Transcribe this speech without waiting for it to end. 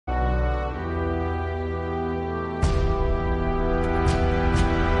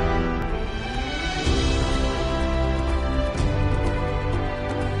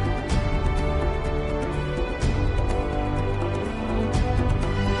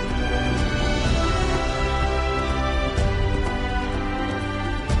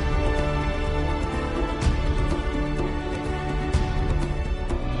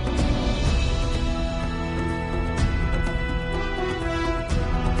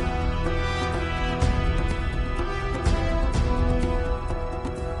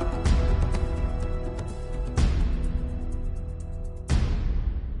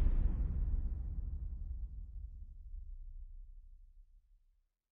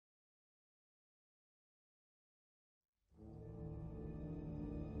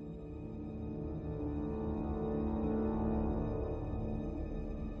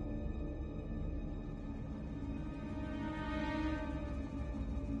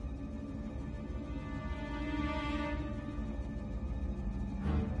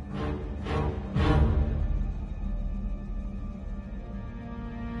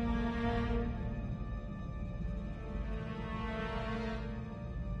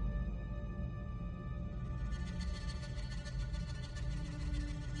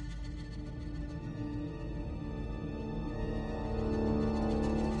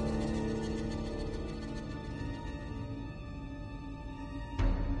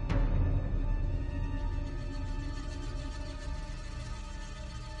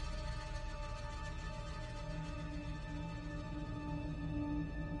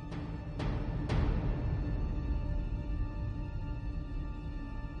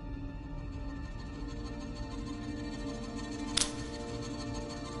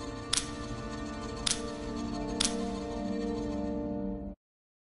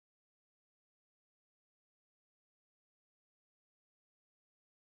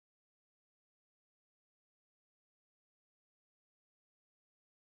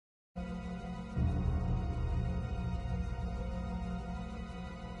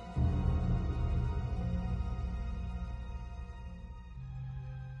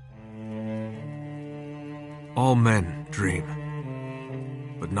All men dream,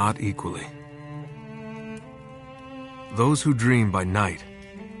 but not equally. Those who dream by night,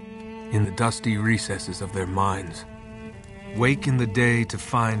 in the dusty recesses of their minds, wake in the day to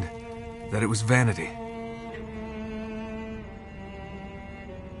find that it was vanity.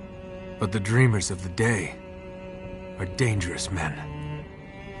 But the dreamers of the day are dangerous men,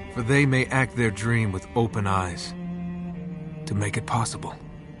 for they may act their dream with open eyes to make it possible.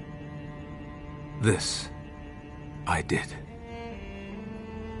 This I did.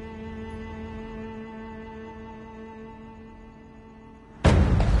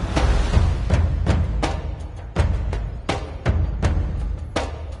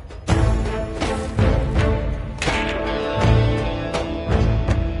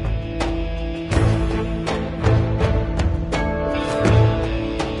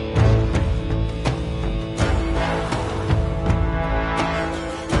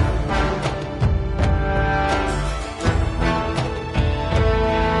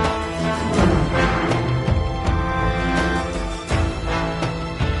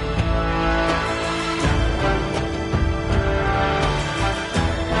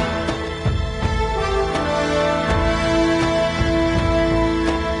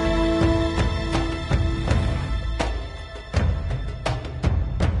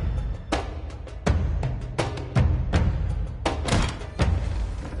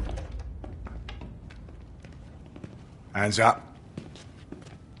 Hands up.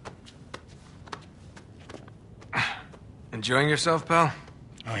 Enjoying yourself, pal?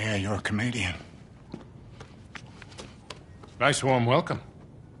 Oh yeah, you're a comedian. Nice warm welcome.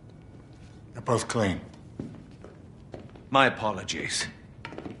 They're both clean. My apologies.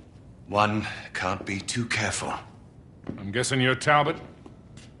 One can't be too careful. I'm guessing you're Talbot?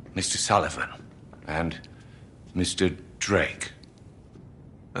 Mr. Sullivan and Mr. Drake.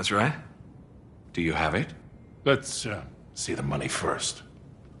 That's right. Do you have it? Let's see the money first.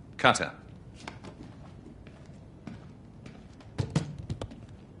 Cutter.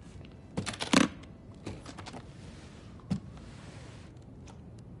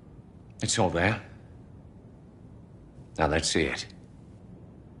 It's all there. Now let's see it.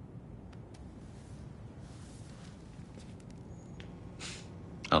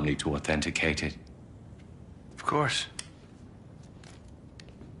 I'll need to authenticate it. Of course.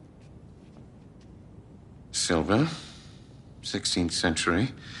 Silver, 16th century,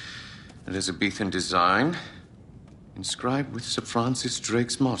 Elizabethan design, inscribed with Sir Francis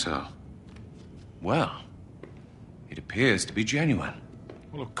Drake's motto. Well, it appears to be genuine.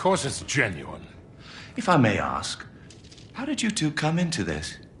 Well, of course it's genuine. If I may ask, how did you two come into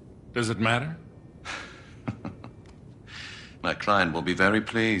this? Does it matter? My client will be very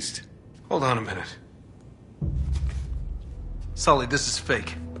pleased. Hold on a minute. Sully, this is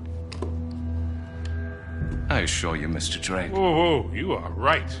fake. I assure you, Mr. Drake. Whoa, whoa, you are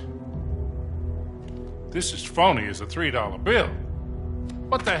right. This is phony as a $3 bill.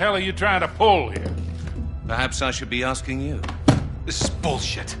 What the hell are you trying to pull here? Perhaps I should be asking you. This is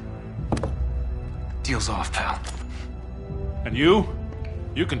bullshit. Deal's off, pal. And you?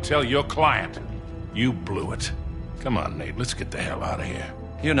 You can tell your client. You blew it. Come on, Nate, let's get the hell out of here.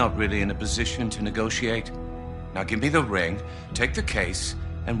 You're not really in a position to negotiate. Now give me the ring, take the case,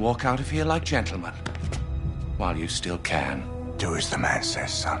 and walk out of here like gentlemen. While you still can. Do as the man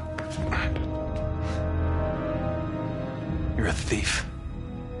says, son. You're a thief.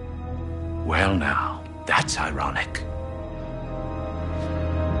 Well now, that's ironic.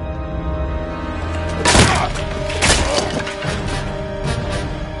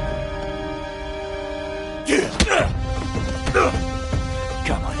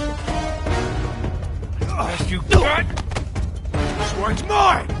 Come on. Best you got. This one's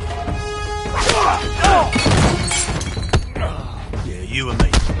mine. Yeah, you and me.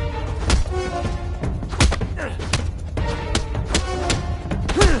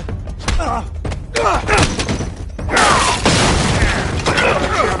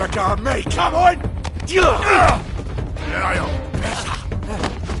 Have a go at me, come on!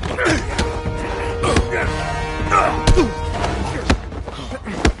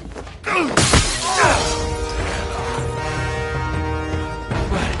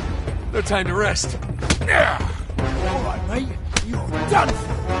 No time to rest. All right, mate. You're done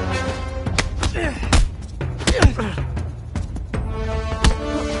for.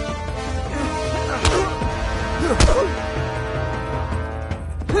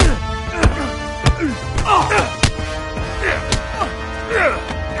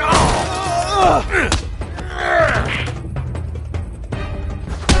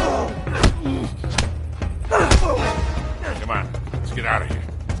 Come on, let's get out of here.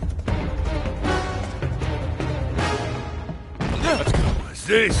 What's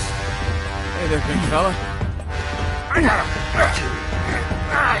this? Hey there, big fella. I got him!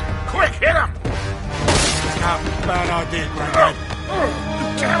 Alright, quick, hit him! Not a bad idea, Granddad.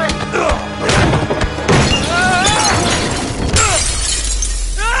 Damn it!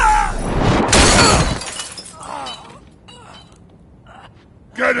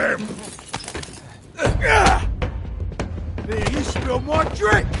 Get him! There, you spilled my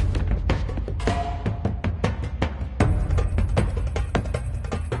drink!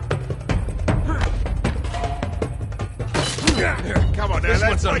 Come on now, let's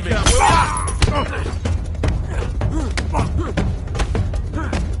one's on wake me. up, will ya?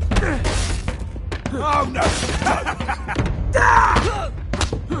 Oh, no!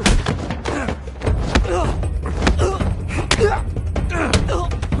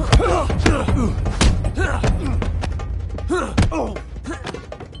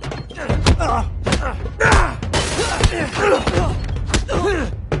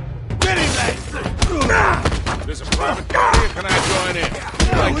 Get him, mate! There's a private car here, can I join in?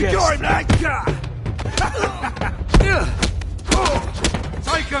 We got him, mate!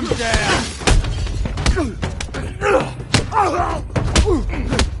 Take him down!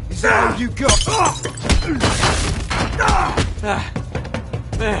 Is that all you got?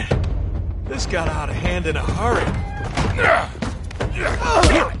 Man, this got out of hand in a hurry. Yeah,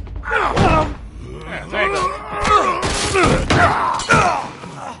 thanks.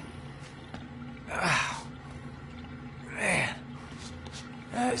 Man,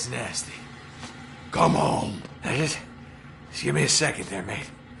 that is nasty. Come on! Now, just give me a second there, mate.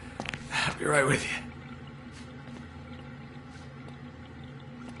 I'll be right with you.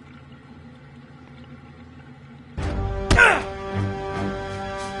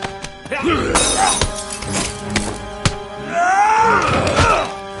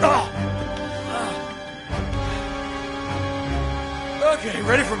 Okay,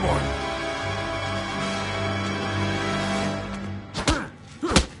 ready for more.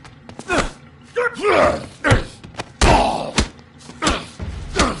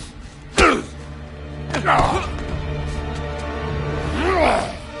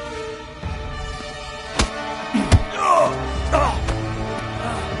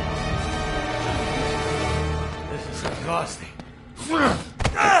 This is exhausting.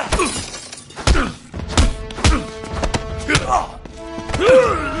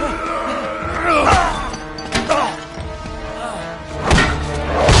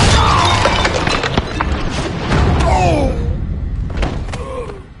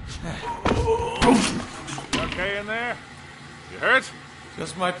 Okay in there? You hurt?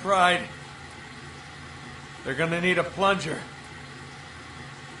 Just my pride. They're gonna need a plunger.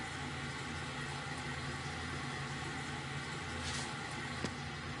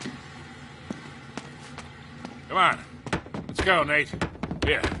 Come on. Let's go, Nate.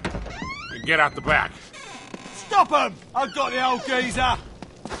 Here. You get out the back. Stop him! I've got the old geezer!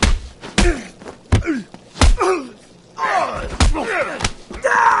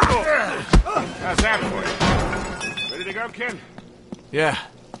 How's that for you? Ready to go, Ken? Yeah.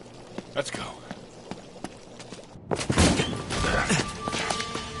 Let's go.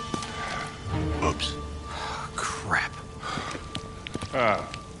 Oops. Crap.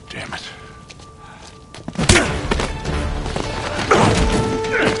 Oh, damn it.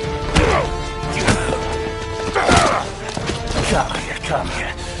 Come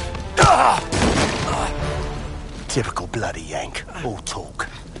here. Typical bloody Yank. All talk.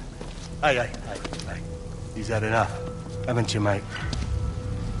 Hey. He's had enough, haven't you, mate?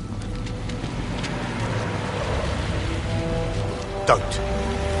 Don't.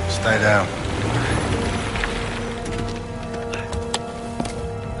 Stay down.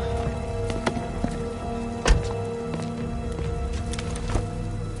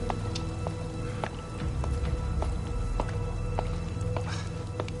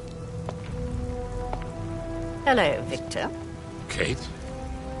 Hello, Victor. Kate?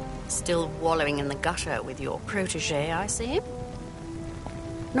 Still wallowing in the gutter with your protege, I see.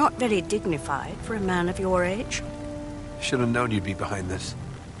 Not very dignified for a man of your age. Should have known you'd be behind this.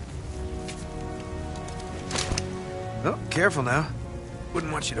 Oh, careful now.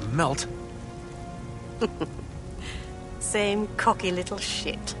 Wouldn't want you to melt. Same cocky little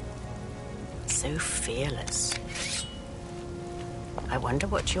shit. So fearless. I wonder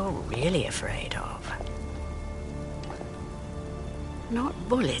what you're really afraid of. Not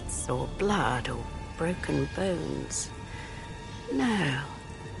bullets or blood or broken bones. No.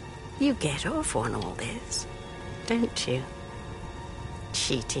 You get off on all this, don't you?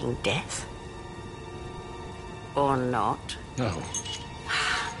 Cheating death. Or not. No.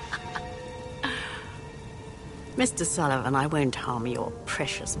 Mr. Sullivan, I won't harm your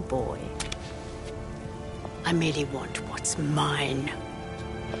precious boy. I merely want what's mine.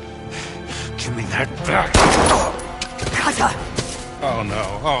 Give me that back. Cutter! Oh,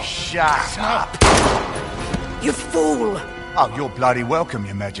 no. Oh. Shut up! You fool! Oh, you're bloody welcome,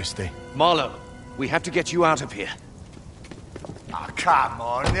 Your Majesty. Marlowe, we have to get you out of here. Oh, come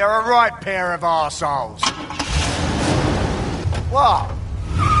on, they're a right pair of arseholes. What?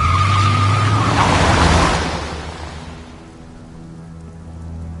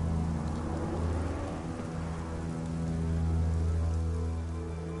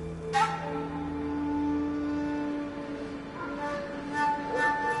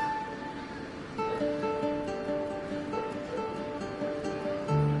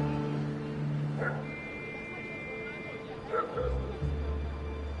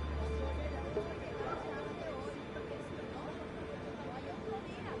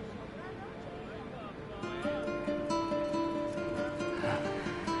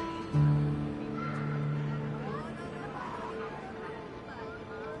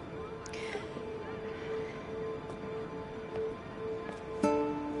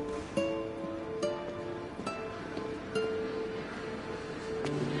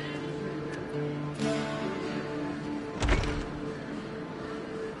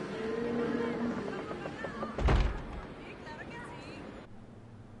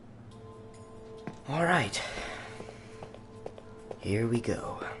 All right. Here we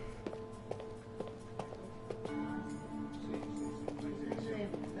go.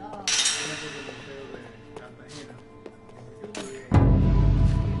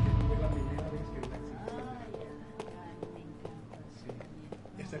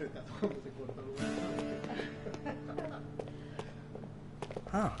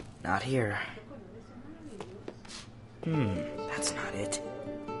 Oh, not here. That's not it.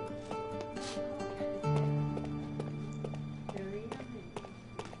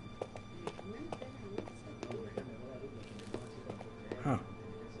 Huh.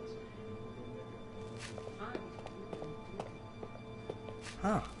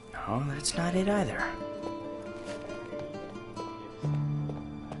 Oh, no, that's not it either.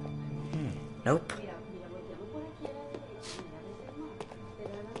 Nope.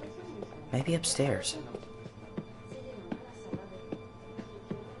 Maybe upstairs.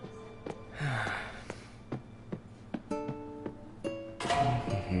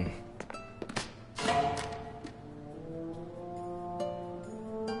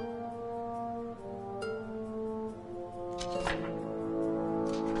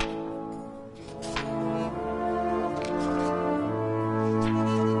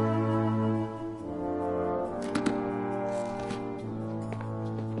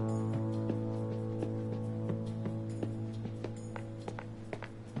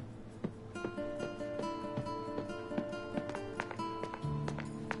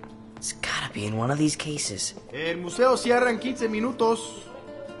 It's gotta be in one of these cases. El museo cierra en 15 minutos.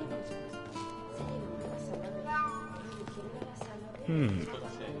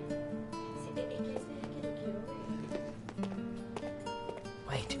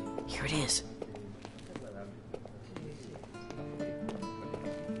 Wait, here it is.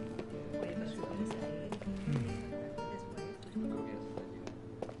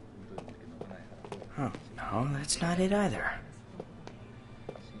 Huh, no, that's not it either.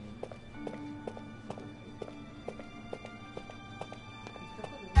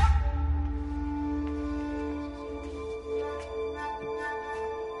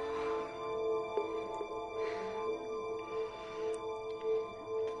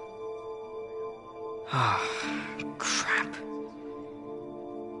 Ah, crap.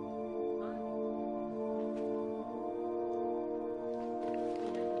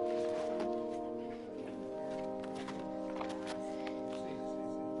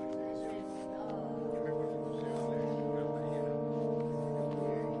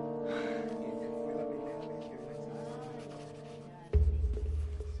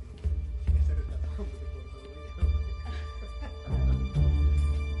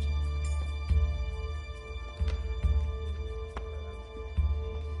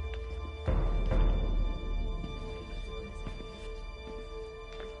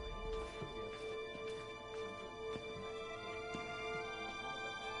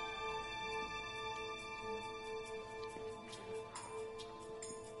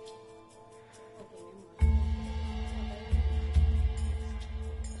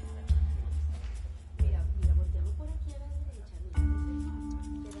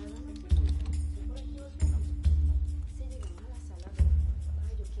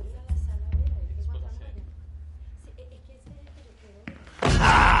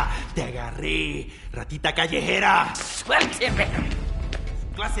 Te agarré, ratita callejera. ¡Suélteme!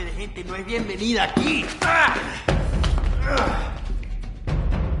 Su clase de gente no es bienvenida aquí.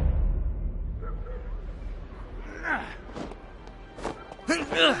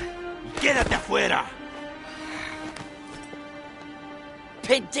 Y quédate afuera.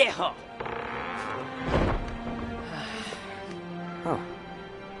 Pendejo! Oh,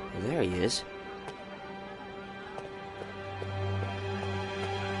 well, there he is.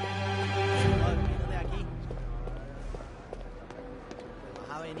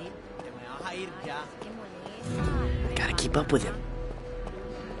 Gotta keep up with him.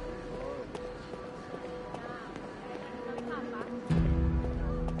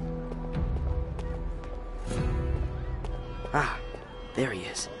 Ah, there he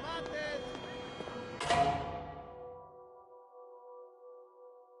is.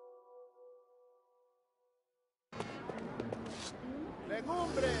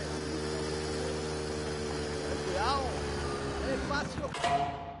 ¡Legumbre! ¡Cuidado! ¡Despacio!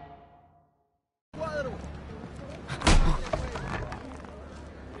 ¡Cuadro!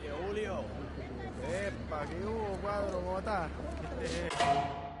 Oye, Julio. ¡Epa! ¿Qué hubo, cuadro? ¿Cómo estás?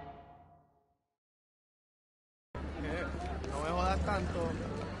 No me jodas tanto.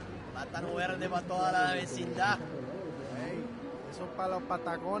 Plátano verde para toda la vecindad. Hey, eso es para los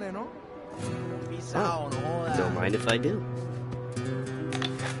patacones, ¿no? Pisado, no jodas. Don't mind if I do.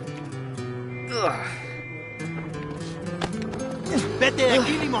 Ugh. Vete de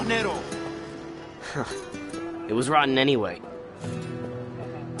aquí, limosnero. It was rotten anyway.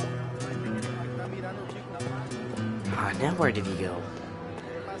 Ah, now where did he go?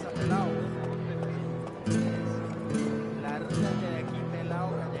 ¿Qué pasa, pelado? Lárgate de aquí, pelado,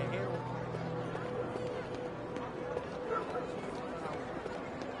 callejero.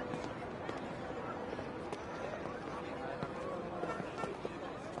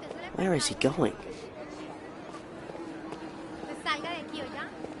 Where is he going? Pues salga de aquí, ¿oya?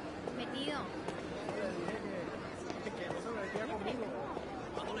 Metido. Que no se metía conmigo.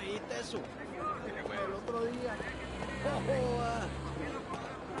 ¿Cuándo leíste eso? El otro día.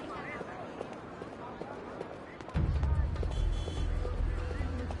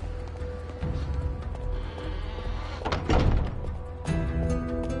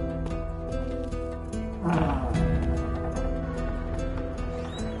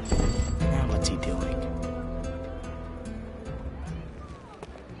 Now what's he doing?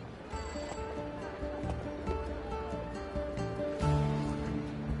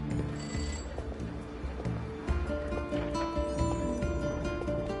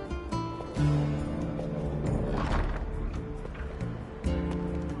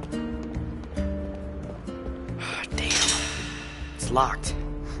 Ah, damn. It's locked.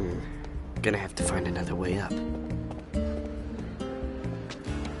 Gonna have to find another way up.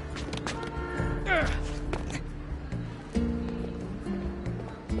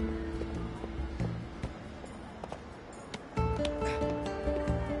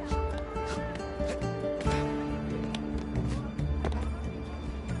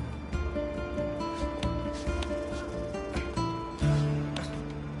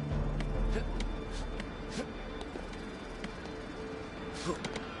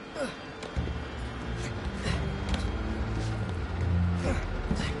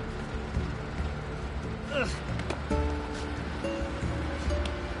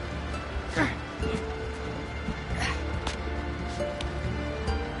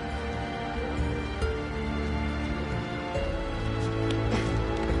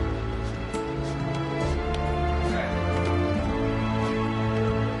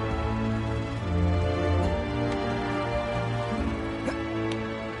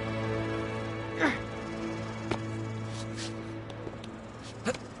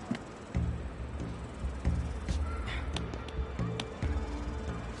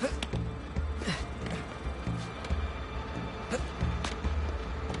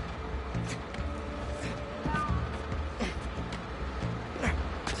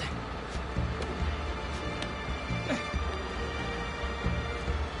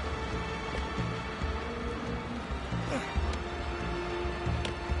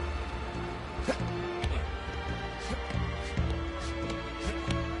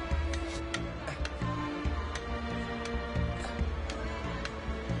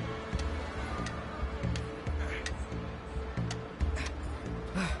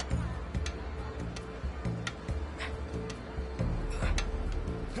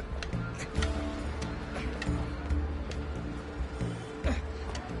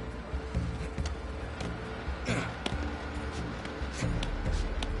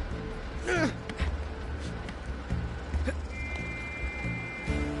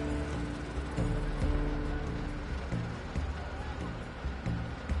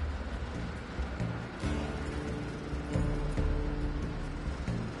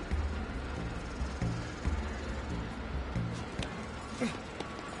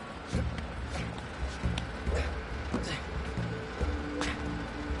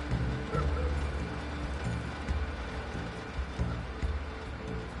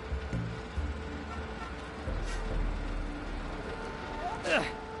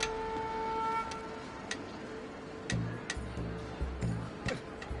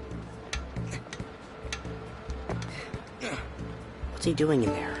 What's he doing in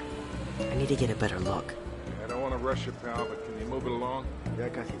there? I need to get a better look. I don't want to rush you, pal, but can you move it along? Ya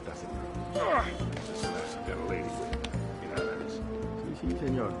casi está, señor. Listen, I've got a lady with me. You know how that is. Sí,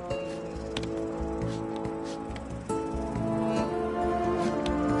 señor.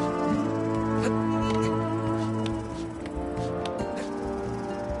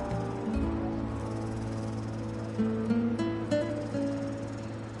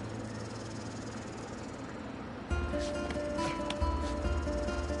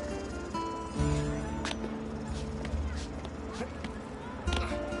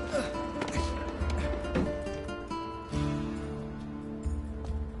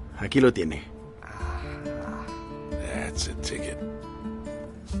 Aquí lo tiene. That's a ticket.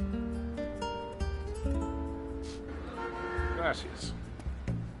 Gracias.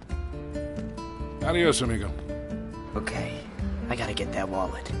 Adios, amigo. Okay, I gotta get that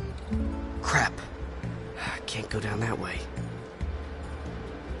wallet. Crap. I can't go down that way.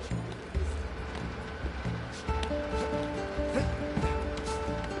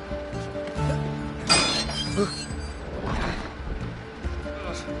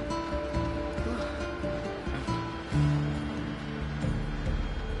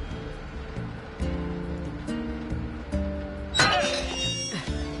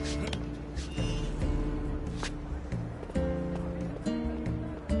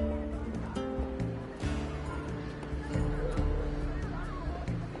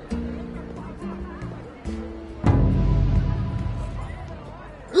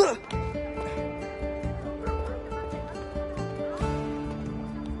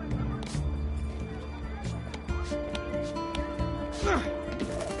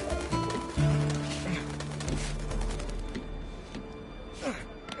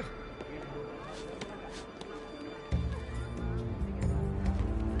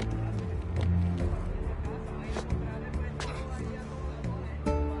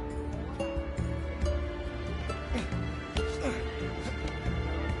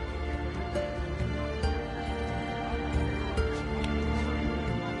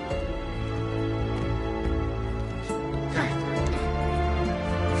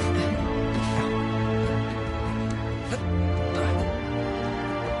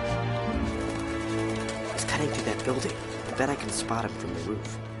 Through that building. I bet I can spot him from the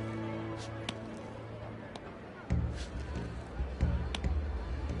roof.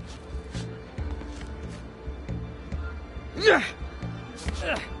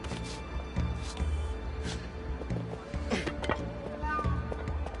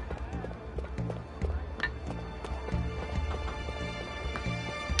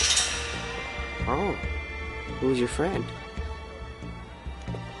 Oh, who's your friend?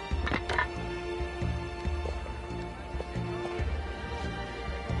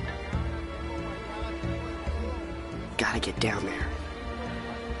 Gotta get down there.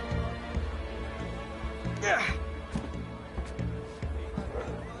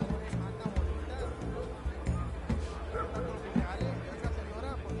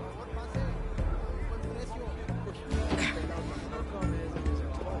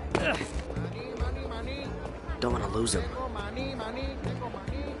 Don't want to lose him.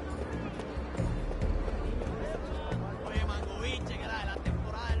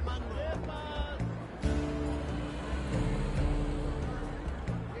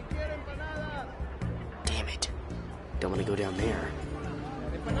 Damn it. Don't want to go down there.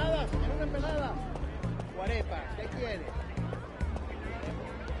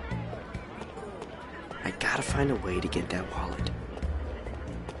 I gotta find a way to get that wallet.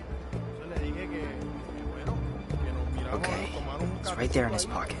 Okay, it's right there in his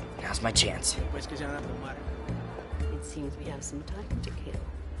pocket. Now's my chance. It seems we have some time to kill.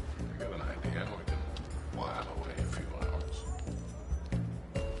 I got an idea. We can while away a few hours.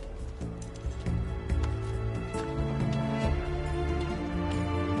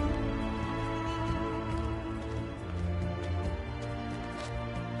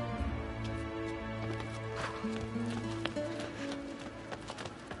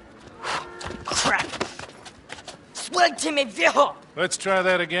 Crap! Suélteme, viejo! Let's try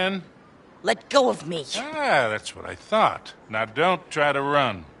that again. Let go of me. Ah, that's what I thought. Now don't try to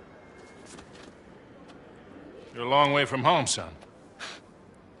run. You're a long way from home, son.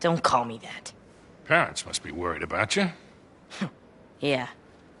 Don't call me that. Parents must be worried about you. Yeah,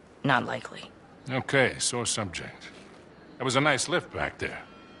 not likely. Okay, sore subject. That was a nice lift back there.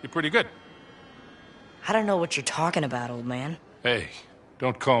 You're pretty good. I don't know what you're talking about, old man. Hey,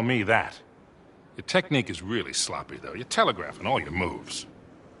 don't call me that. Your technique is really sloppy, though. You're telegraphing all your moves.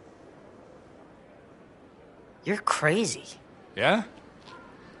 You're crazy. Yeah?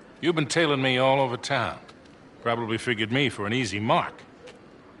 You've been tailing me all over town. Probably figured me for an easy mark.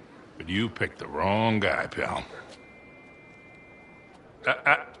 But you picked the wrong guy, pal.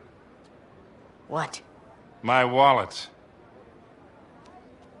 What? My wallet.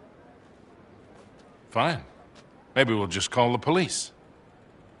 Fine. Maybe we'll just call the police.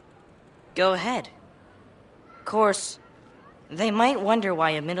 Go ahead. Of course, they might wonder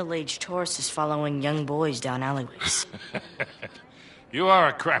why a middle-aged tourist is following young boys down alleyways. You are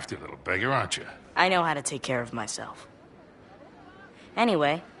a crafty little beggar, aren't you? I know how to take care of myself.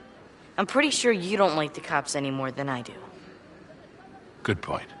 Anyway, I'm pretty sure you don't like the cops any more than I do. Good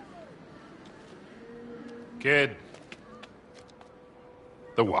point. Kid.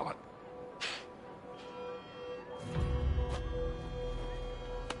 The wallet.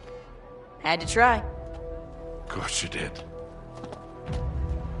 Had to try. Of course you did.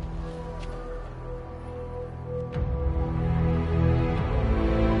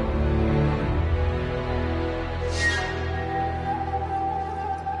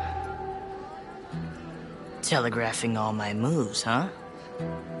 Telegraphing all my moves, huh?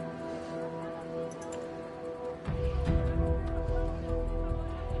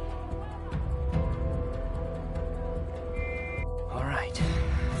 All right.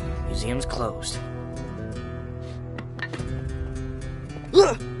 Museum's closed.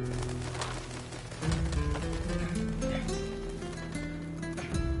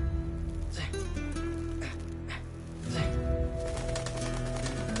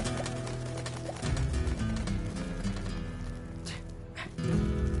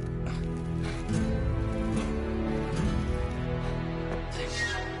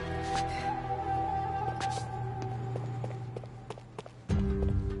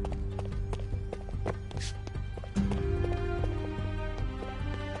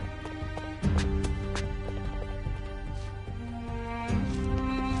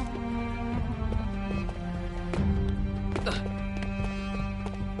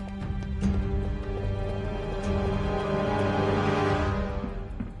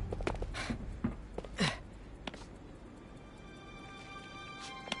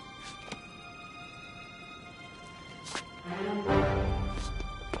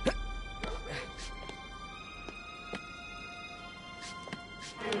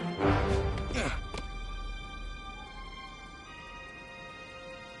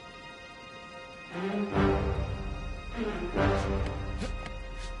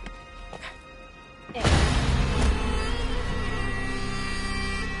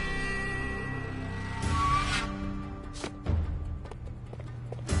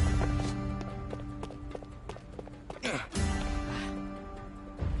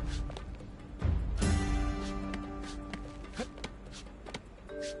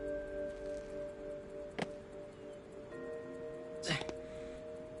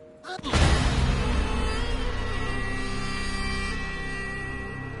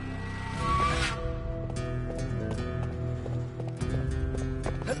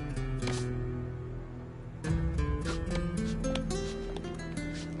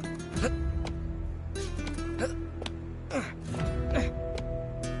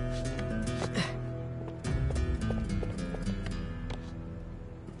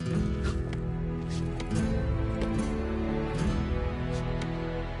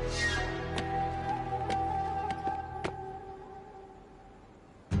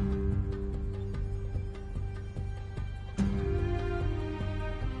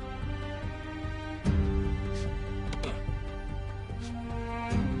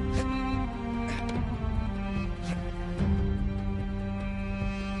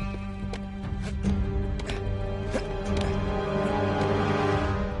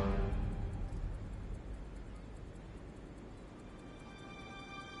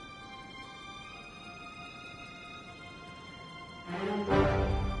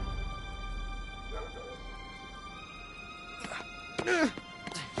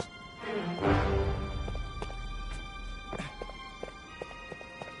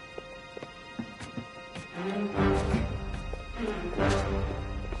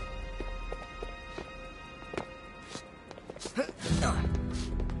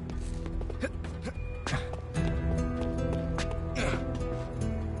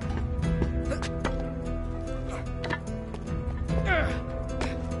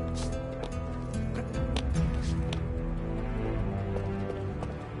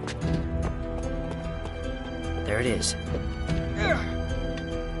 There it is.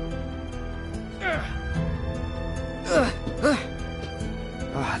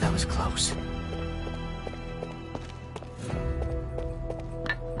 Ah, that was close.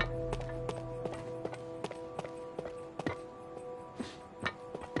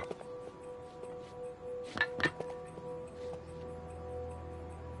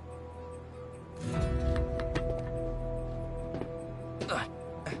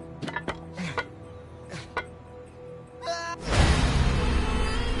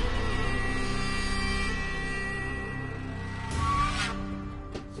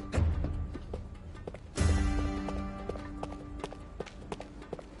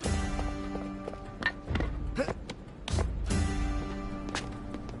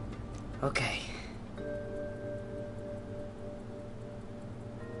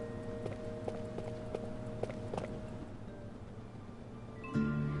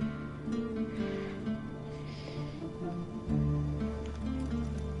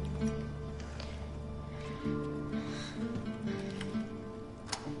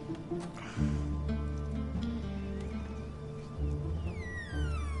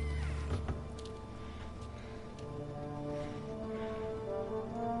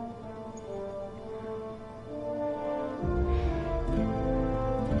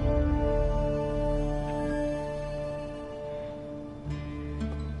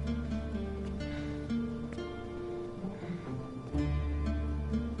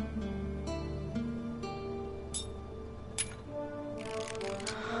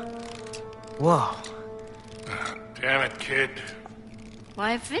 Whoa. Damn it, kid.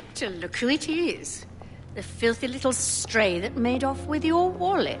 Why, Victor, look who it is. The filthy little stray that made off with your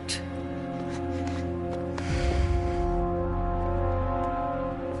wallet.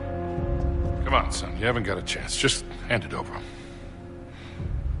 Come on, son. You haven't got a chance. Just hand it over.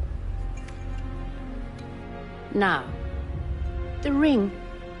 Now, the ring.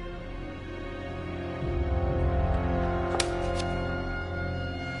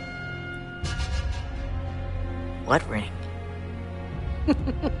 What ring?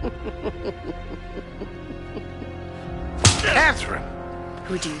 Catherine!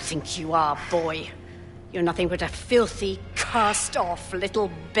 Who do you think you are, boy? You're nothing but a filthy, cast-off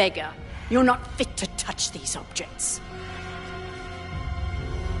little beggar. You're not fit to touch these objects.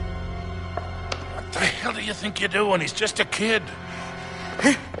 What the hell do you think you're doing? He's just a kid.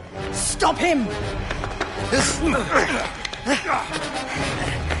 Stop him!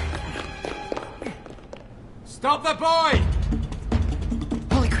 Stop the boy!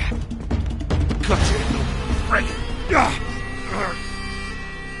 Holy crap. Gotcha, you little prick.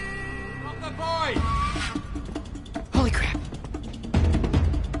 Stop the boy! Holy crap.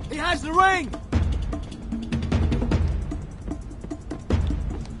 He has the ring!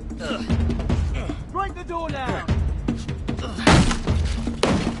 Break the door down!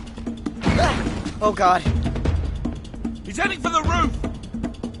 Oh, God. He's heading for the roof!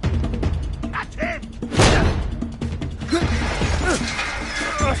 Catch him!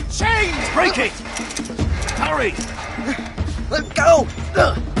 Chains breaking! Hurry! Let go!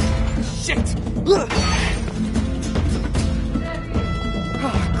 Shit!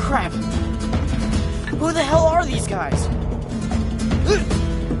 Oh, crap. Who the hell are these guys?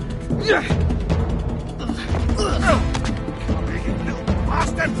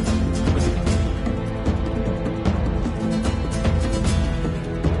 Bastard!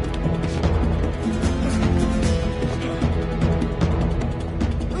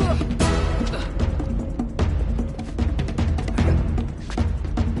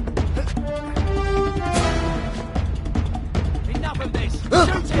 Enough of this!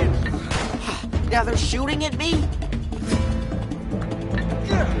 Shoot him! Now they're shooting at me?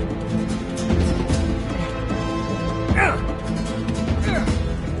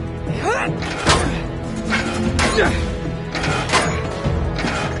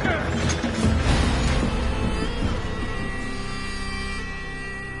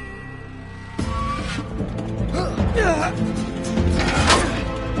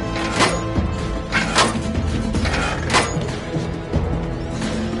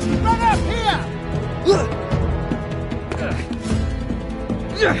 Run up here!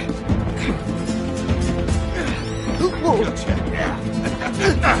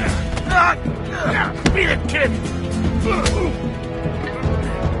 Beat it, kid!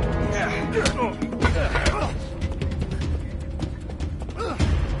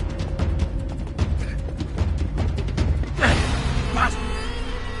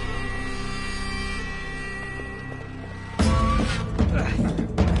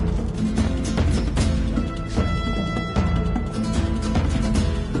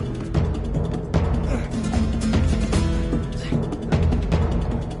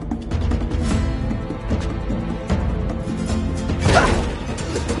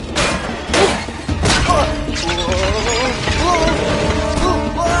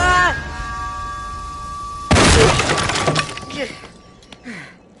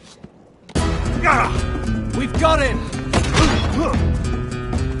 We've got him!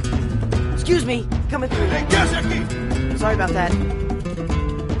 Excuse me, coming through. Sorry about that.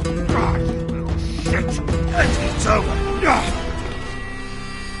 Shit! It's over!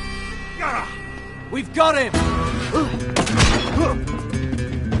 We've got him!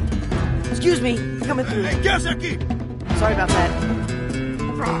 Excuse me, coming through. Sorry about that.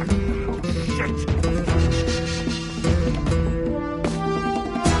 Shit!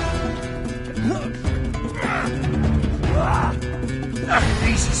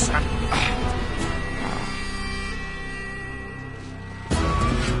 Easy, son.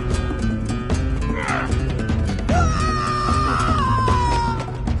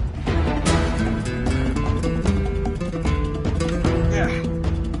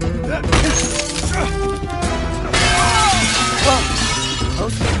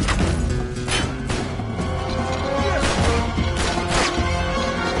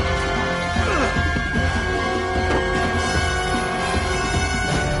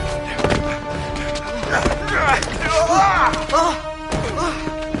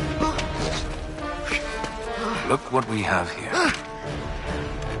 Look what we have here.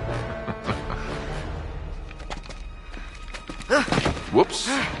 Whoops.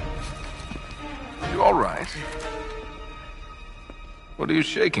 You all right? What are you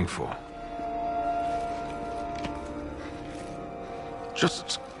shaking for?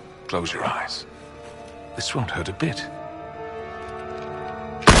 Just close your eyes. This won't hurt a bit.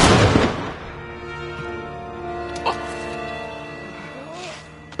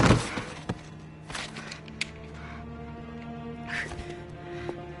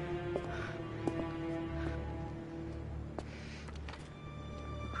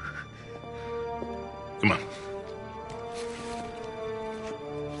 Come on.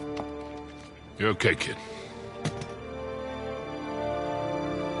 You're okay, kid.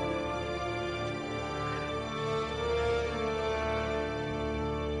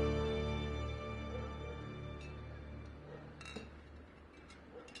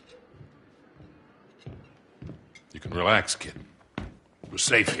 You can relax, kid. We're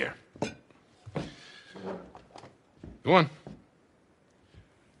safe here. Go on.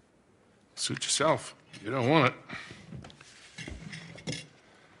 Suit yourself. You don't want it.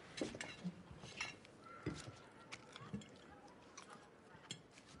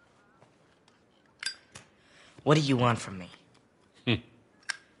 What do you want from me? A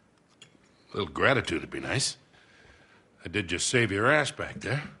little gratitude would be nice. I did just save your ass back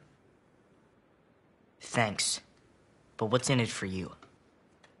there. Thanks. But what's in it for you?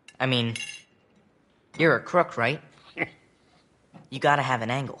 I mean, you're a crook, right? You gotta have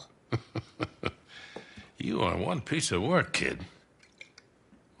an angle. You are one piece of work, kid.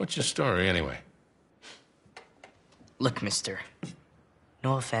 What's your story, anyway? Look, mister.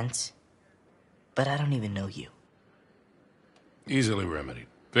 No offense, but I don't even know you. Easily remedied.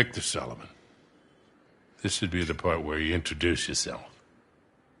 Victor Sullivan. This would be the part where you introduce yourself.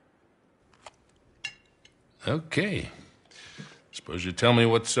 Okay. Suppose you tell me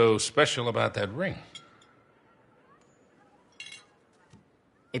what's so special about that ring.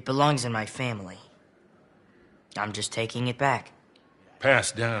 It belongs in my family. I'm just taking it back.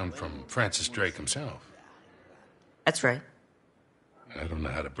 Passed down from Francis Drake himself. That's right. I don't know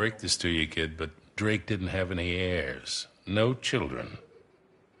how to break this to you, kid, but Drake didn't have any heirs. No children.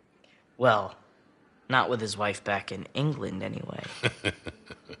 Well, not with his wife back in England, anyway.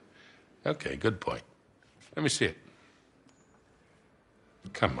 Okay, good point. Let me see it.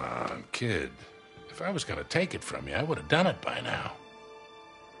 Come on, kid. If I was gonna take it from you, I would have done it by now.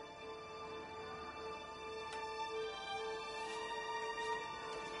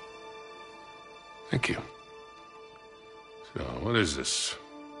 Thank you. So, what is this?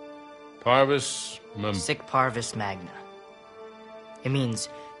 Parvis? Sic Parvis Magna. It means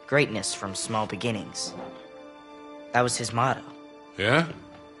greatness from small beginnings. That was his motto. Yeah?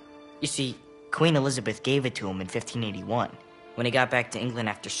 You see, Queen Elizabeth gave it to him in 1581, when he got back to England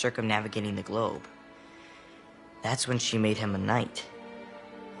after circumnavigating the globe. That's when she made him a knight.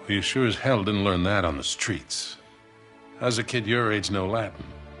 Well, you sure as hell didn't learn that on the streets. How's a kid your age know Latin?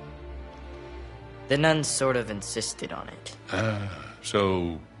 The nuns sort of insisted on it.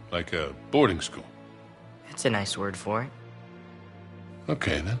 So, like a boarding school? It's a nice word for it.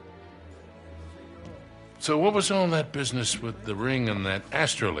 Okay, then. So what was all that business with the ring and that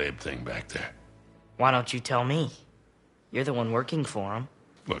astrolabe thing back there? Why don't you tell me? You're the one working for him.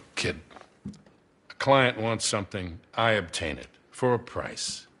 Look, kid. A client wants something, I obtain it. For a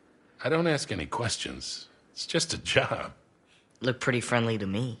price. I don't ask any questions. It's just a job. Look pretty friendly to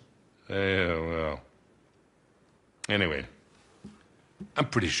me. Yeah, well. Anyway, I'm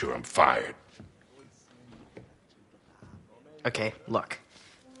pretty sure I'm fired. Okay, look.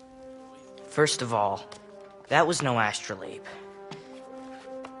 First of all, that was no astrolabe.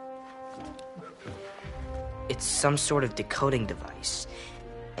 It's some sort of decoding device.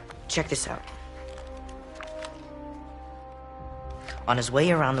 Check this out. On his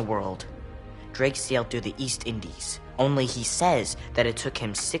way around the world, Drake sailed through the East Indies. Only he says that it took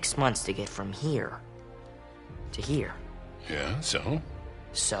him 6 months to get from here to here. Yeah, so?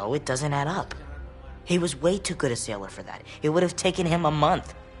 So it doesn't add up. He was way too good a sailor for that. It would have taken him a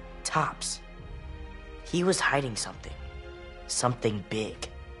month, tops. He was hiding something. Something big.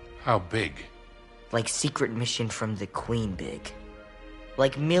 How big? Like secret mission from the Queen big.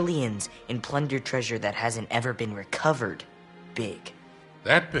 Like millions in plundered treasure that hasn't ever been recovered big.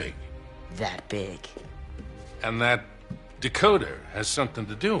 That big? That big. And that decoder has something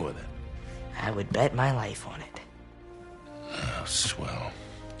to do with it? I would bet my life on it. Oh, swell.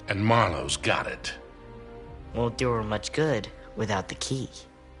 And Marlowe's got it. Won't do her much good without the key.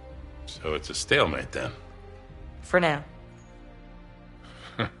 So it's a stalemate, then? For now.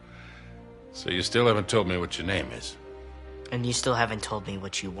 So you still haven't told me what your name is? And you still haven't told me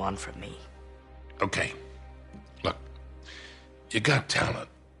what you want from me. Okay. Look, you got talent.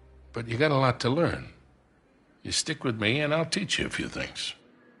 but you got a lot to learn. You stick with me, and I'll teach you a few things.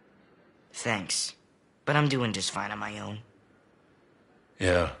 Thanks. But I'm doing just fine on my own.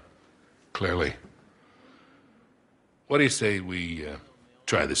 Yeah, clearly. What do you say we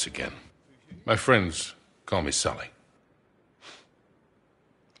try this again? My friends call me Sully.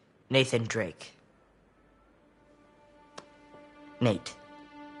 Nathan Drake. Nate.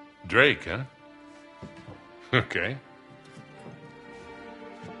 Drake, huh? Okay.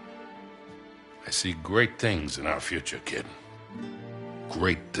 I see great things in our future, kid.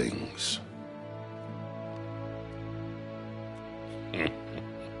 Great things.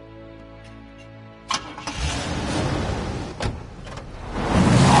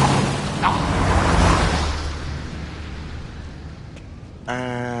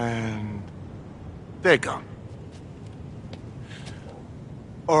 And they're gone.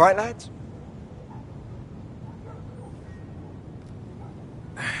 All right, lads?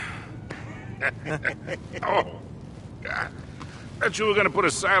 Oh, God. Bet you were gonna put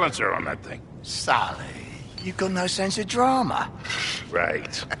a silencer on that thing. Sully, you got no sense of drama.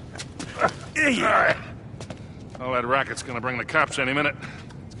 Right. All right. All that racket's gonna bring the cops any minute.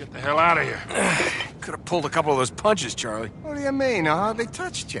 Let's get the hell out of here. Could have pulled a couple of those punches, Charlie. What do you mean? I hardly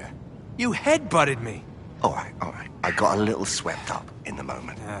touched you. You headbutted me. All right, all right. I got a little swept up in the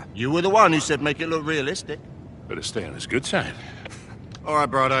moment. You were the one who said make it look realistic. Better stay on his good side. All right,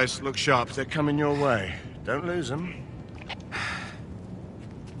 Broados, look sharp. They're coming your way. Don't lose them.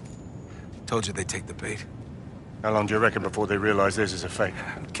 Told you they'd take the bait. How long do you reckon before they realize this is a fake?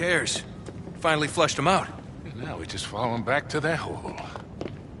 Who cares? Finally flushed them out. Now we just follow them back to their hole.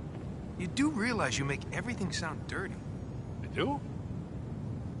 You do realize you make everything sound dirty. I do?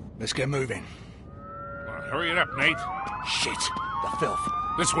 Let's get moving. Come on, hurry it up, Nate. Shit, the filth.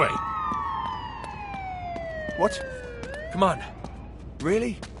 This way. What? Come on.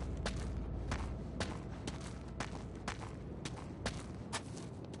 Really?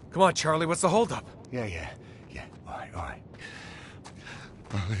 Come on, Charlie, what's the holdup? Yeah. All right.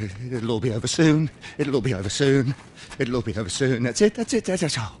 It'll all be over soon. It'll all be over soon. That's it.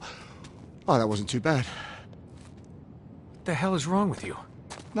 Oh, that wasn't too bad. What the hell is wrong with you?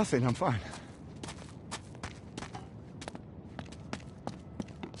 Nothing, I'm fine.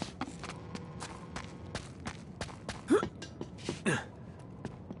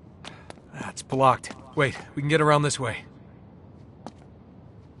 It's blocked. Wait, we can get around this way.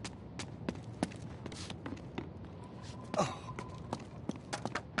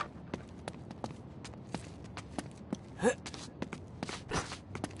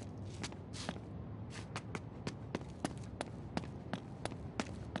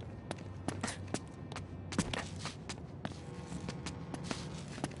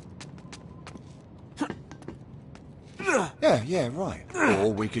 Yeah, right.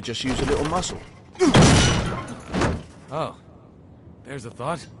 Or we could just use a little muscle. Oh, there's a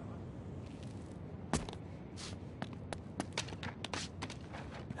thought.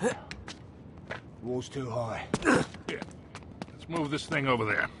 Wall's too high. Yeah. Let's move this thing over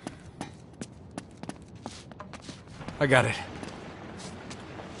there. I got it.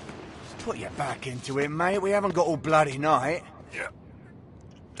 Put your back into it, mate. We haven't got all bloody night. Yeah.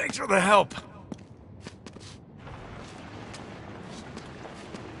 Thanks for the help.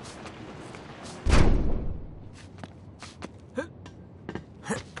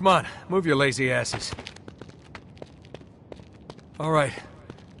 Come on, move your lazy asses. All right.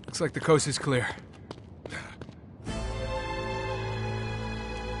 Looks like the coast is clear.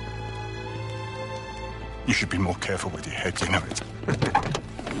 You should be more careful with your head, you know it.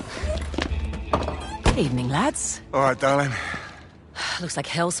 Good evening, lads. All right, darling. Looks like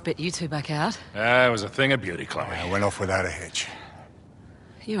hell spit you two back out. It was a thing of beauty, Chloe. I went off without a hitch.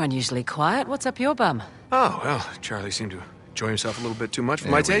 You're unusually quiet. What's up your bum? Oh, well, Charlie seemed to enjoy himself a little bit too much for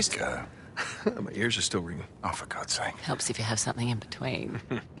my taste. My ears are still ringing. Oh, for God's sake. Helps if you have something in between.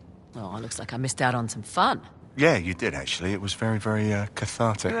 Oh, looks like I missed out on some fun. Yeah, you did, actually. It was very, very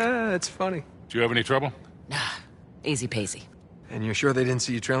cathartic. It's funny. Do you have any trouble? Nah, easy peasy. And you're sure they didn't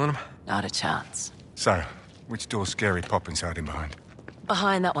see you trailing them? Not a chance. So, which door's Scary Poppins hiding behind?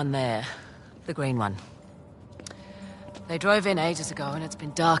 Behind that one there. The green one. They drove in ages ago and it's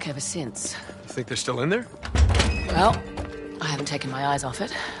been dark ever since. You think they're still in there? Well, I haven't taken my eyes off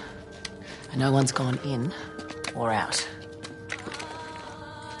it. And no one's gone in or out.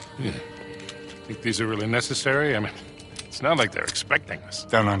 Think these are really necessary? I mean, it's not like they're expecting us.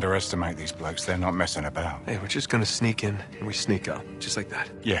 Don't underestimate these blokes. They're not messing about. Hey, we're just gonna sneak in and we sneak out. Just like that.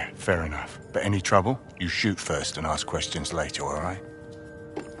 Yeah, fair enough. But any trouble, you shoot first and ask questions later, all right?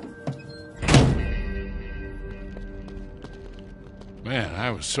 Man,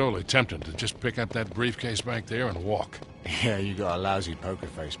 I was sorely tempted to just pick up that briefcase back there and walk. Yeah, you got a lousy poker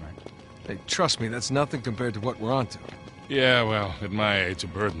face, man. Hey, trust me, that's nothing compared to what we're onto. Yeah, well, at my age, a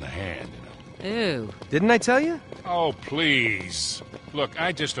bird in the hand, you know. Ew. Didn't I tell you? Oh, please. Look,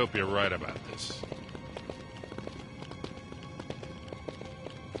 I just hope you're right about this.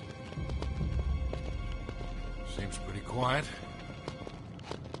 Seems pretty quiet.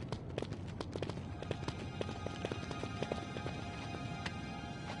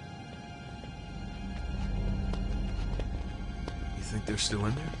 You think they're still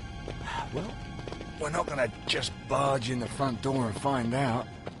in there? Well, we're not gonna just barge in the front door and find out.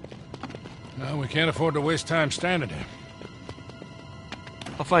 No, we can't afford to waste time standing here.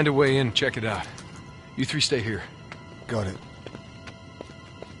 I'll find a way in, check it out. You three stay here. Got it.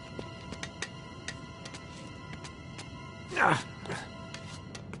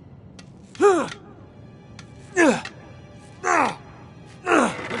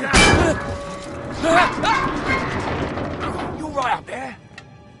 You right up there?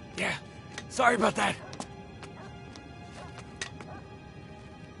 Yeah. Sorry about that.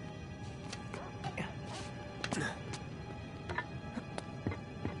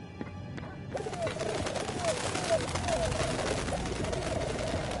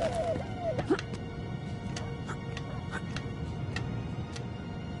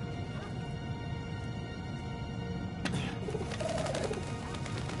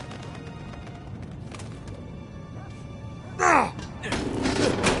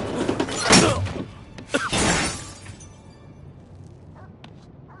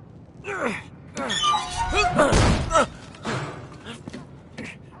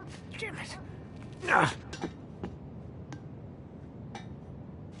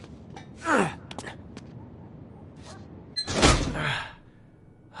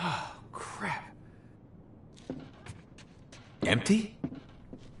 Empty?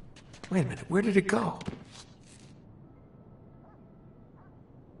 Wait a minute, where did it go?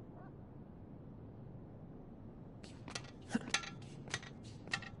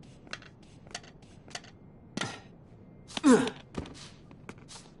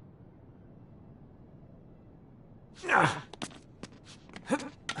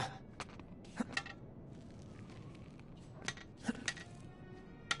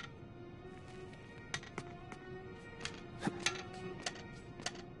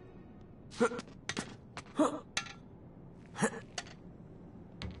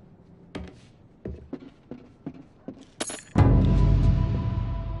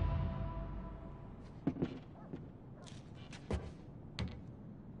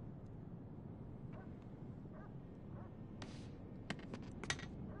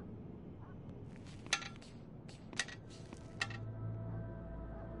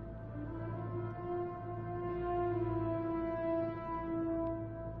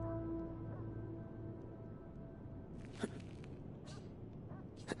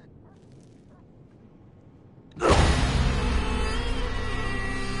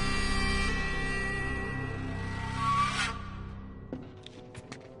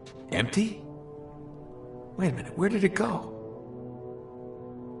 Empty? Wait a minute, where did it go?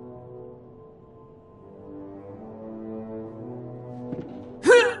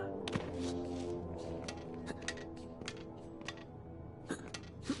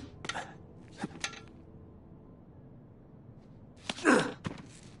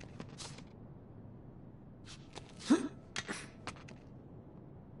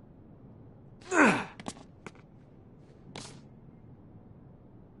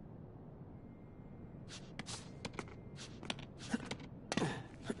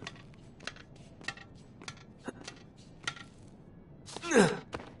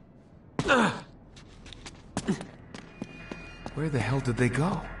 Where the hell did they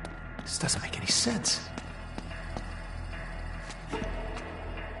go? This doesn't make any sense.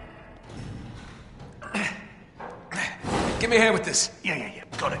 Give me a hand with this. Yeah.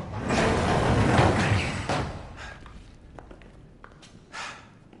 Got it.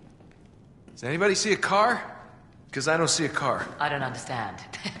 Does anybody see a car? Because I don't see a car. I don't understand.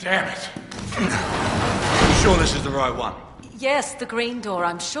 Damn it! You sure this is the right one? Yes, the green door,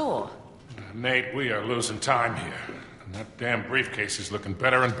 I'm sure. Nate, we are losing time here. And that damn briefcase is looking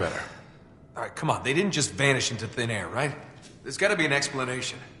better and better. All right, come on. They didn't just vanish into thin air, right? There's got to be an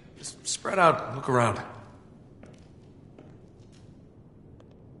explanation. Just spread out and look around.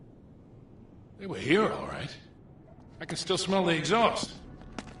 They were here, all right. I can still smell the exhaust.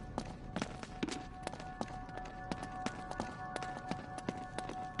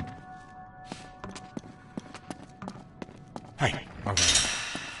 Hey, all right.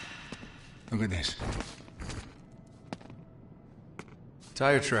 Look at this.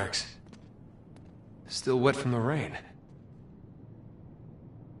 Tire tracks. Still wet from the rain.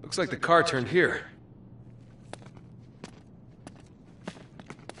 Looks like the car turned here.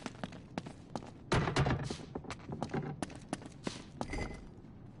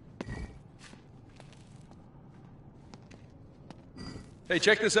 Hey,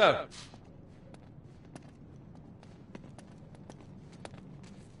 check this out.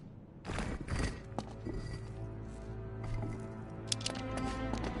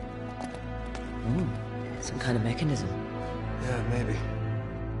 Some kind of mechanism. Yeah, maybe.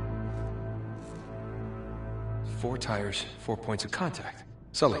 4 tires, 4 points of contact.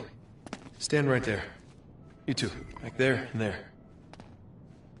 Sully, stand right there. You two, back there and there.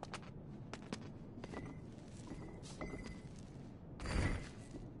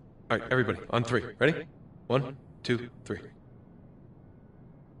 All right, everybody, on 3. Ready? 1, 2, 3.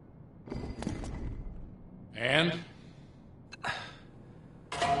 And?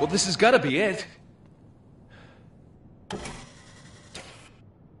 Well, this has got to be it.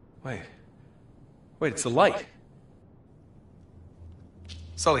 Wait, it's the light.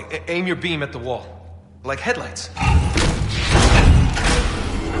 Sully, aim your beam at the wall. Like headlights.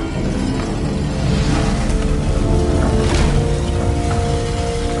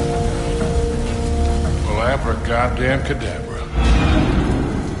 Well, abracadabra cadabra.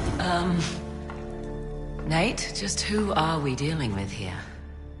 Nate, just who are we dealing with here?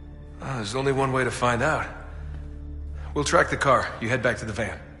 There's only one way to find out. We'll track the car. You head back to the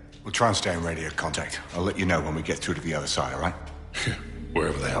van. We'll try and stay in radio contact. I'll let you know when we get through to the other side, all right?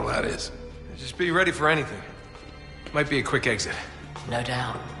 Wherever the hell that is. Just be ready for anything. Might be a quick exit. No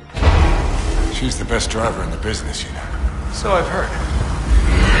doubt. She's the best driver in the business, you know. So I've heard.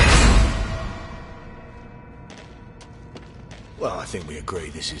 Well, I think we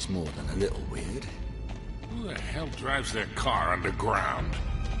agree this is more than a little weird. Who the hell drives their car underground?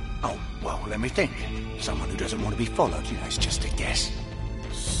 Oh, well, let me think. Someone who doesn't want to be followed, you know, it's just a guess.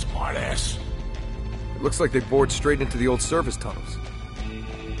 Smartass. It looks like they bored straight into the old service tunnels.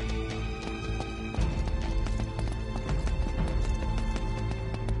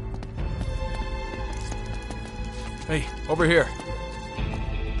 Hey, over here.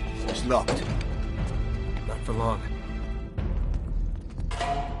 It's locked. Not for long.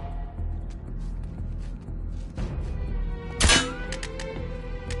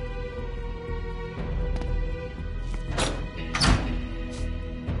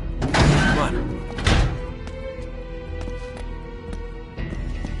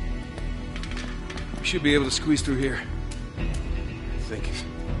 Should be able to squeeze through here. I think.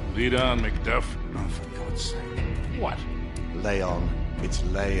 Lead on, McDuff. Oh, for God's sake. What? Lay on. It's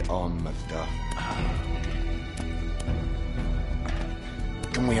lay on, Macduff.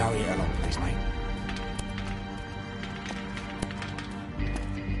 Can we hurry it along, please, mate?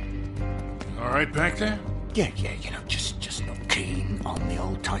 All right back there? Yeah, you know, just not keen on the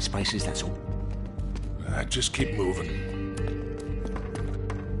old tight spaces, that's all. Just keep moving.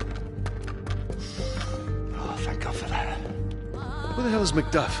 Thank God for that. Who the hell is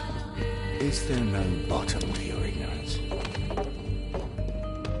McDuff? Is there no bottom to your ignorance?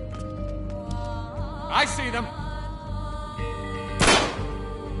 I see them.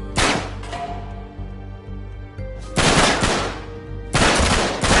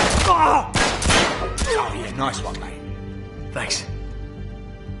 Oh, yeah, nice one, mate. Thanks.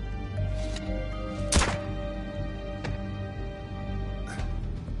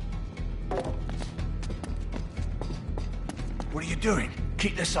 What are you doing?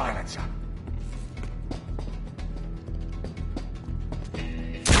 Keep the silencer.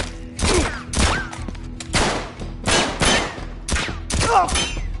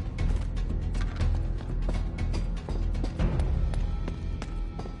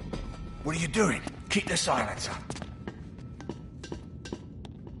 What are you doing? Keep the silencer.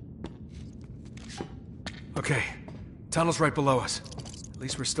 Okay. Tunnel's right below us. At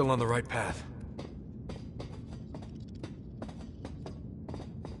least we're still on the right path.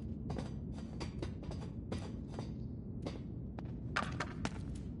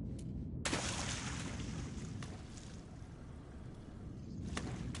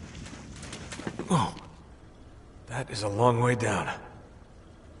 Oh. That is a long way down.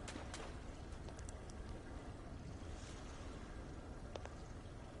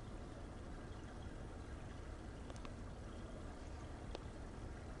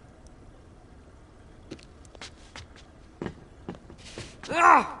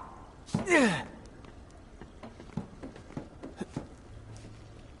 Ah! Yeah.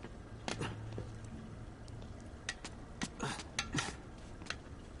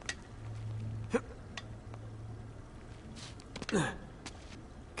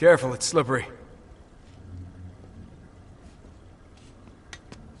 Careful, it's slippery.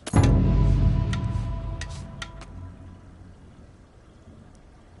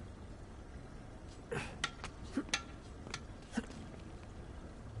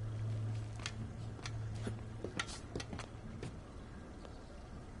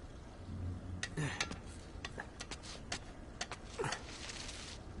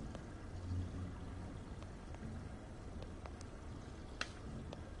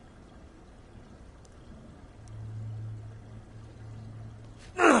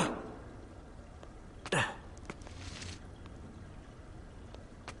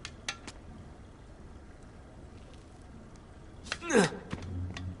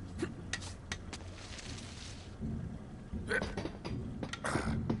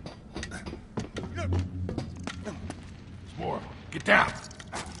 More. Get down.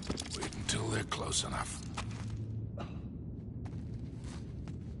 Wait until they're close enough.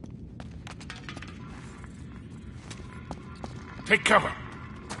 Take cover.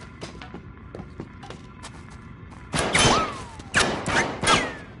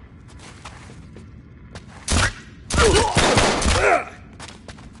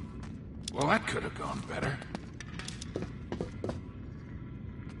 Well, that could have gone better.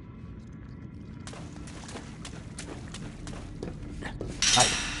 Hey,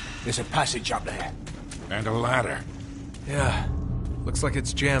 there's a passage up there. And a ladder. Yeah. Looks like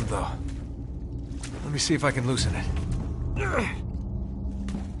it's jammed, though. Let me see if I can loosen it.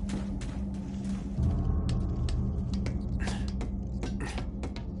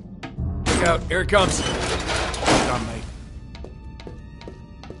 Look out, here it comes. Done, mate.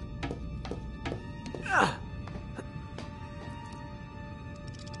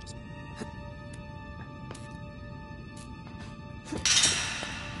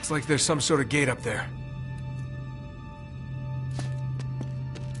 Looks like there's some sort of gate up there.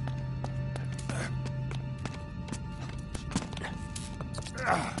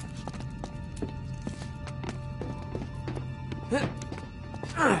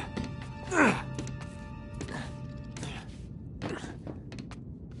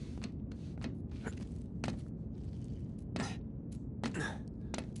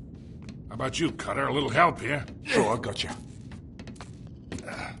 How about you, Cutter? A little help here? Sure, I got you.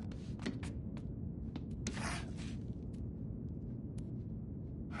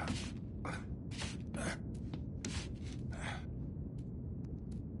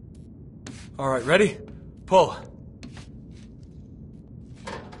 All right, ready? Pull.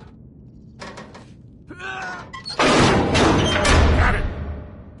 Got it.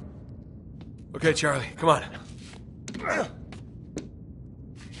 Okay, Charlie, come on.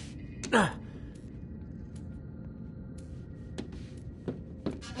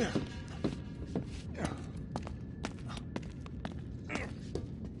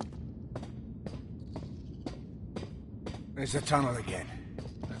 There's the tunnel again.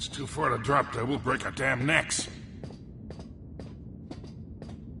 That's too far to drop there. We'll break our damn necks.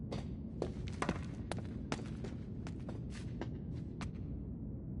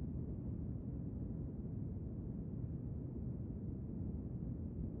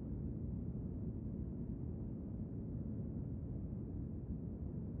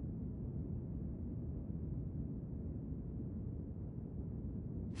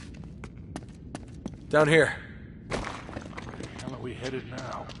 Down here. Where the hell are we headed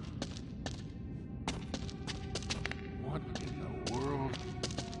now? What in the world?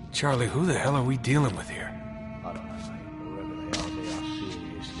 Charlie, who the hell are we dealing with here? I don't know, mate. Whoever they are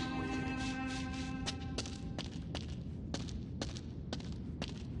seriously wicked.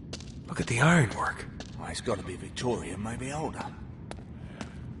 Look at the ironwork. Well, it's got to be Victorian, maybe older. All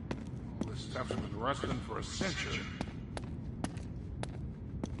this stuff's been rusting for a century.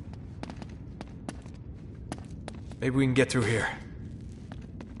 Maybe we can get through here.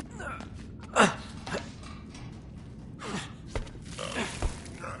 Oh,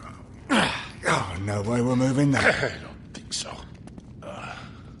 no way we're moving that. I don't think so.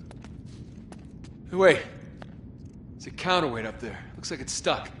 Hey, wait. It's a counterweight up there. Looks like it's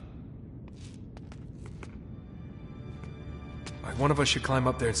stuck. All right, one of us should climb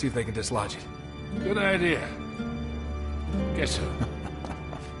up there and see if they can dislodge it. Good idea. Guess so.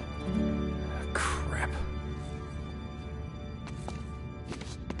 Crap.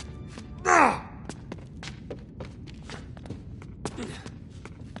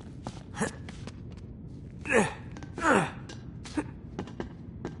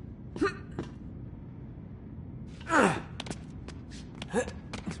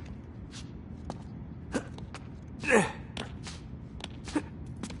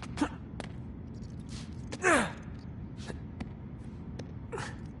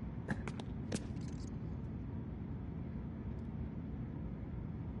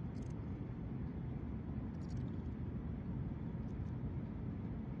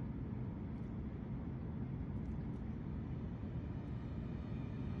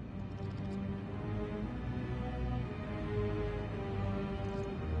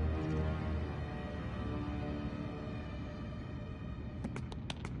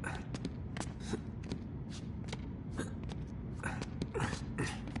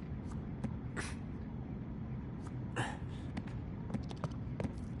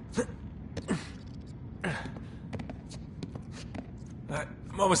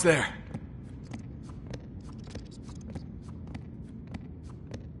 almost there.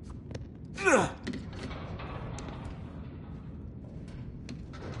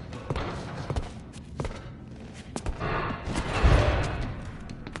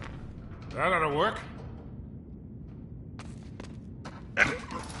 That ought to work. No.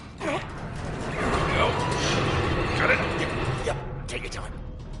 Got it? Yep. Take your time.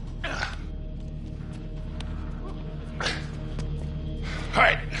 All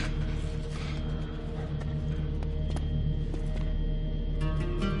right.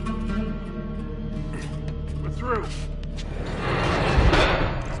 We're through.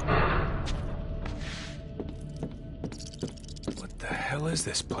 What the hell is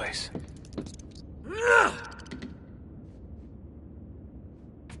this place?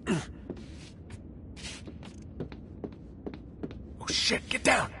 Oh shit, get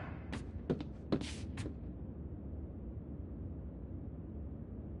down!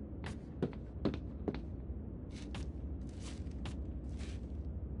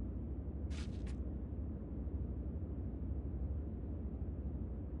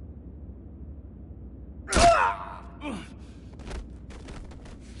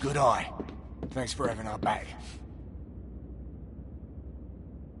 Good eye. Thanks for having our back.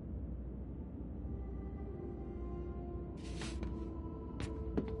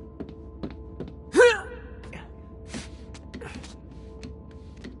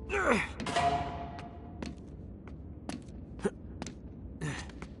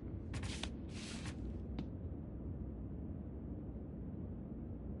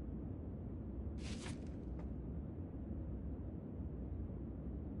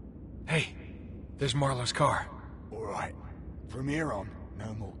 Hey, there's Marlowe's car. All right. From here on,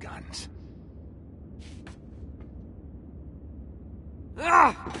 no more guns.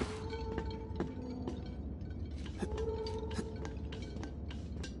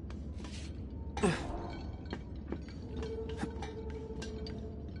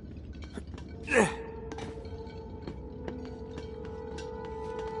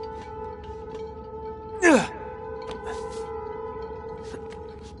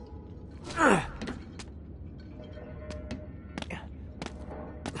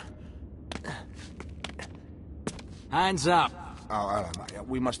 Hands up. Oh, hello, mate.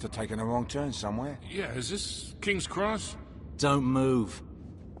 We must have taken a wrong turn somewhere. Yeah, is this King's Cross? Don't move.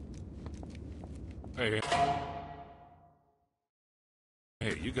 Hey.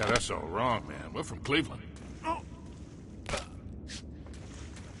 Hey, you got us all wrong, man. We're from Cleveland. Oh,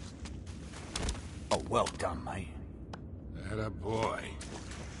 well done, mate. Atta boy.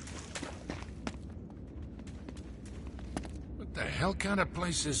 What the hell kind of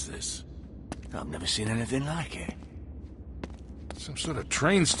place is this? I've never seen anything like it. Some sort of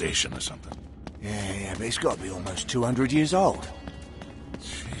train station or something. Yeah, but it's got to be almost 200 years old.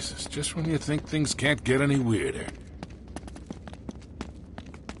 Jesus, just when you think things can't get any weirder.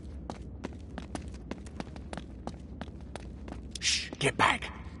 Shh, get back.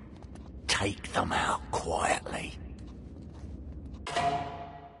 Take them out quietly.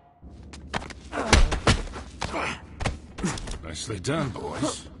 Nicely done,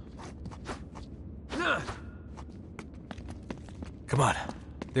 boys. Come on.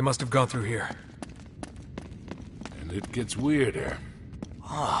 They must have gone through here. And it gets weirder.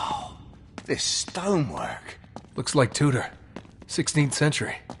 Oh, this stonework. Looks like Tudor. 16th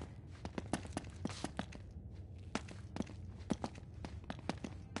century.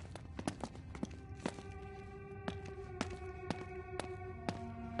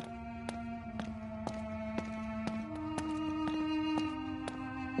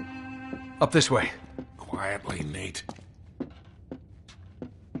 Up this way. Quietly, Nate.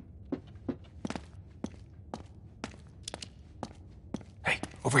 Hey,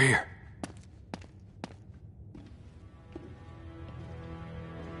 over here.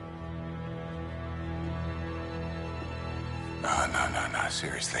 No,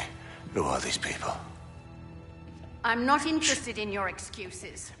 seriously. Who are these people? I'm not interested in your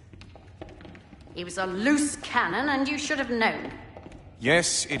excuses. He was a loose cannon, and you should have known.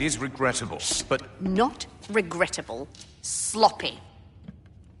 Yes, it is regrettable, but... Not regrettable. Sloppy.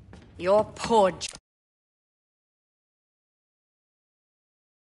 Your poor